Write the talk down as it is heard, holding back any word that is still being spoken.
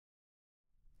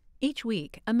Each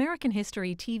week, American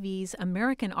History TV's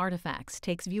American Artifacts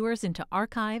takes viewers into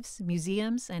archives,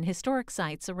 museums, and historic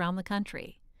sites around the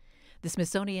country. The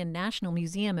Smithsonian National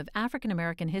Museum of African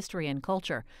American History and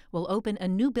Culture will open a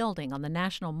new building on the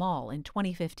National Mall in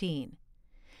 2015.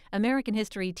 American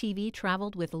History TV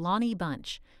traveled with Lonnie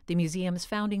Bunch, the museum's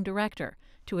founding director,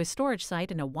 to a storage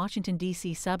site in a Washington,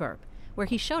 D.C. suburb, where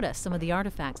he showed us some of the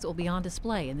artifacts that will be on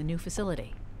display in the new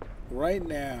facility. Right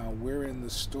now, we're in the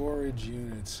storage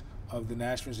units of the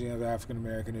National Museum of African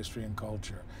American History and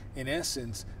Culture. In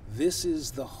essence, this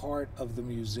is the heart of the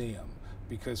museum,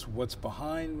 because what's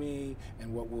behind me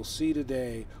and what we'll see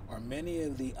today are many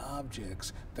of the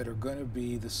objects that are going to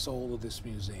be the soul of this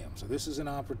museum. So this is an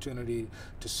opportunity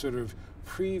to sort of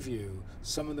preview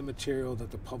some of the material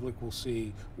that the public will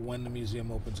see when the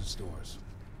museum opens its doors.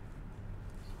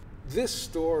 This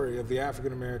story of the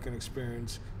African American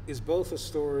experience is both a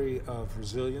story of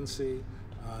resiliency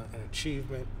and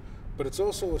achievement, but it's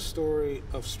also a story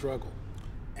of struggle.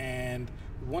 And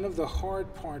one of the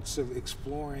hard parts of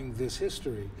exploring this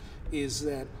history is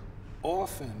that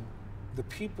often the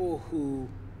people who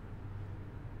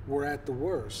were at the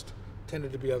worst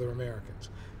tended to be other Americans.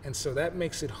 And so that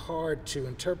makes it hard to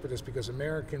interpret this because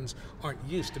Americans aren't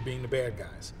used to being the bad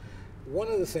guys. One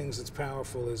of the things that's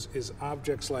powerful is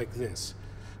objects like this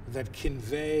that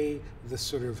convey the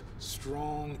sort of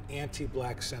strong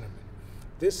anti-black sentiment.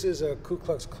 This is a Ku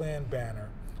Klux Klan banner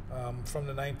from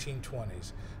the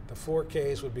 1920s. The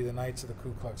 4Ks would be the Knights of the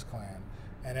Ku Klux Klan.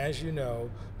 And as you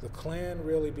know, the Klan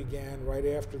really began right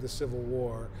after the Civil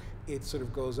War. It sort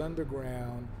of goes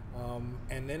underground,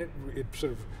 and then it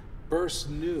sort of bursts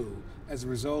new as a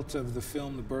result of the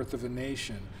film The Birth of a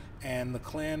Nation. And the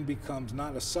Klan becomes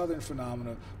not a Southern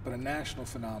phenomenon, but a national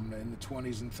phenomenon in the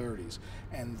 20s and 30s.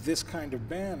 And this kind of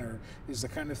banner is the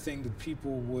kind of thing that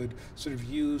people would sort of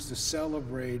use to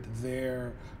celebrate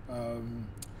their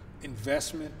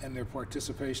investment and their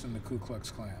participation in the Ku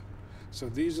Klux Klan. So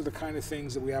these are the kind of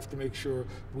things that we have to make sure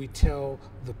we tell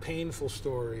the painful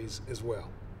stories as well.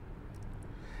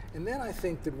 And then I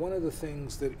think that one of the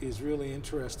things that is really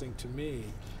interesting to me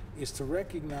is to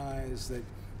recognize that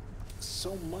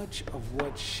so much of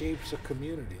what shapes a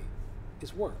community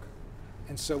is work.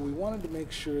 And so we wanted to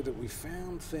make sure that we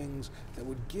found things that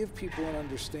would give people an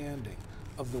understanding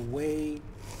of the way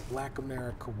Black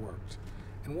America worked.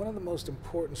 And one of the most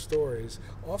important stories,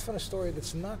 often a story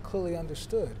that's not clearly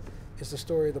understood, is the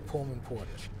story of the Pullman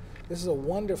Porters. This is a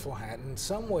wonderful hat, and in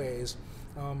some ways,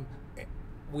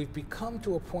 we've become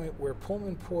to a point where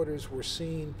Pullman Porters were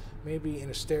seen maybe in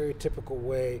a stereotypical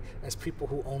way as people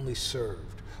who only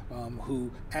served, who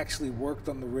actually worked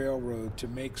on the railroad to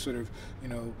make sort of,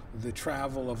 the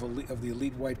travel of the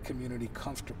elite white community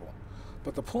comfortable.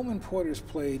 But the Pullman Porters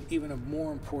played even a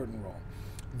more important role.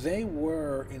 They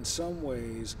were, in some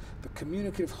ways, the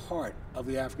communicative heart of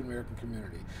the African American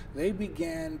community. They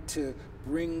began to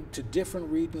bring to different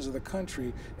regions of the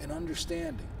country an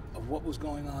understanding of what was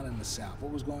going on in the South,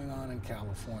 what was going on in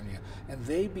California. And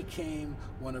they became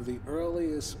one of the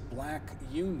earliest black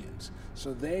unions.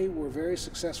 So they were very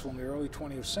successful in the early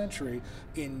 20th century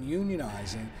in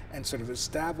unionizing and sort of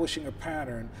establishing a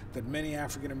pattern that many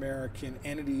African American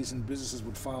entities and businesses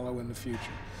would follow in the future.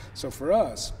 So for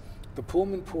us, the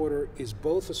Pullman Porter is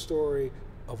both a story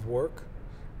of work,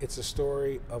 it's a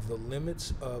story of the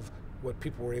limits of what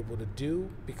people were able to do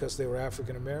because they were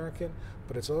African American,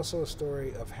 but it's also a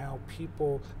story of how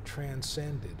people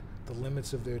transcended the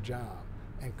limits of their job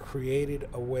and created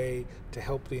a way to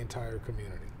help the entire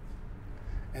community.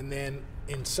 And then,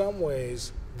 in some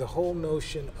ways, the whole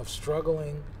notion of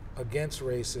struggling against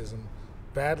racism,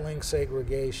 battling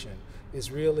segregation,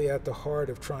 is really at the heart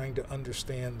of trying to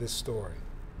understand this story.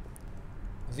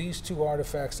 These two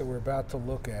artifacts that we're about to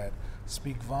look at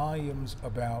speak volumes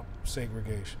about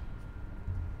segregation.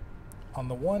 On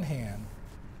the one hand,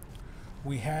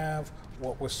 we have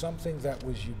what was something that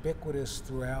was ubiquitous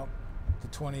throughout the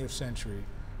 20th century,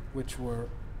 which were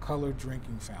colored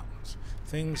drinking fountains,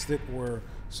 things that were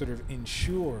sort of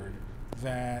ensured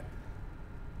that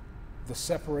the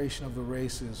separation of the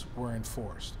races were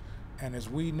enforced. And as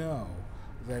we know,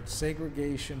 that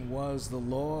segregation was the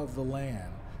law of the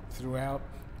land throughout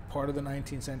part of the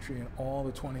 19th century and all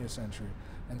the 20th century.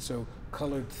 And so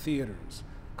colored theaters,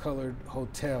 colored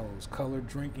hotels, colored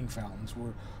drinking fountains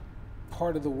were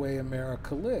part of the way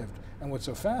America lived. And what's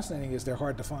so fascinating is they're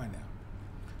hard to find now.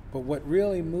 But what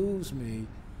really moves me,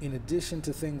 in addition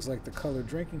to things like the colored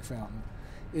drinking fountain,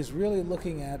 is really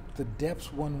looking at the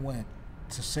depths one went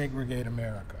to segregate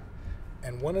America.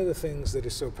 And one of the things that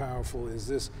is so powerful is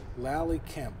this Lally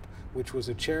Kemp which was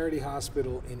a charity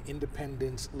hospital in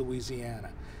Independence,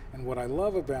 Louisiana. And what I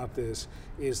love about this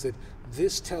is that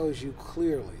this tells you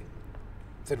clearly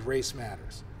that race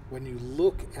matters. When you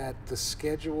look at the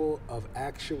schedule of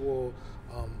actual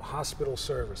hospital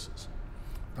services,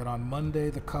 that on Monday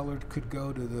the colored could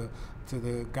go to the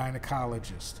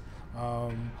gynecologist,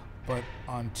 but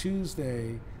on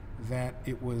Tuesday that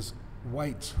it was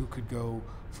whites who could go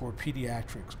for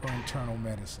pediatrics or internal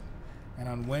medicine. And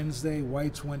on Wednesday,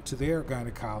 whites went to their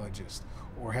gynecologist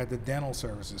or had the dental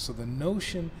services. So the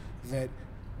notion that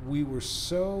we were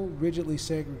so rigidly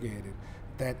segregated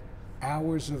that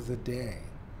hours of the day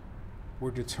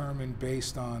were determined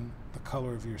based on the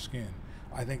color of your skin.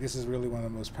 I think this is really one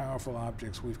of the most powerful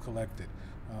objects we've collected.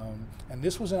 And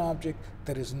this was an object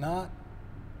that is not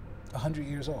 100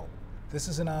 years old. This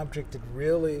is an object that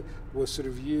really was sort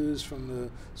of used from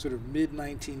the sort of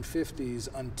mid-1950s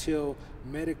until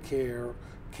Medicare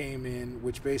came in,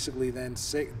 which basically then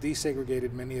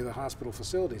desegregated many of the hospital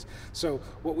facilities. So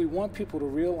what we want people to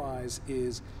realize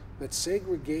is that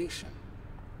segregation,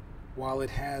 while it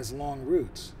has long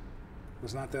roots,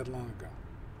 was not that long ago.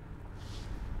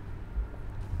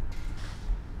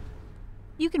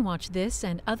 You can watch this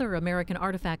and other American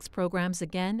Artifacts programs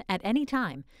again at any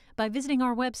time by visiting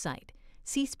our website,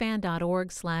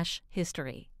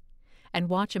 cspan.org/history. And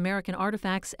watch American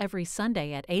Artifacts every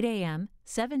Sunday at 8 a.m.,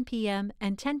 7 p.m.,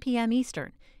 and 10 p.m.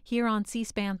 Eastern here on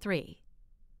C-SPAN 3.